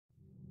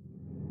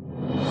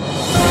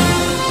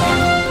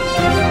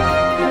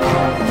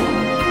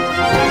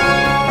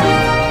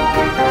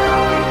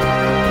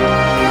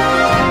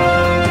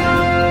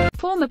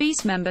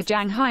cast member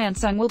Jang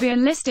Hyunseung will be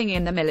enlisting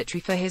in the military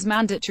for his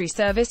mandatory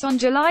service on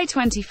July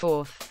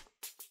 24.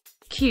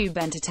 Cube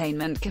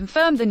Entertainment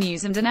confirmed the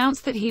news and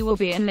announced that he will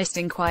be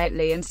enlisting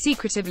quietly and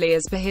secretively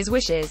as per his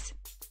wishes.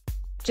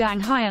 Jang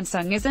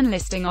Hyunseung is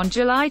enlisting on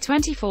July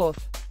 24.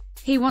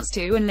 He wants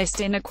to enlist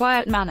in a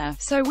quiet manner,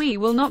 so we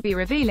will not be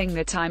revealing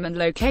the time and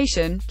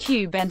location.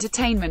 Cube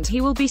Entertainment.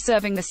 He will be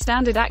serving the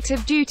standard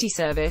active duty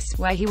service,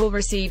 where he will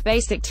receive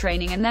basic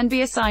training and then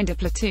be assigned a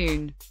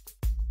platoon.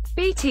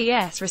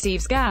 BTS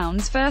receives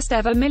Gaon's first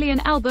ever million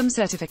album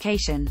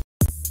certification.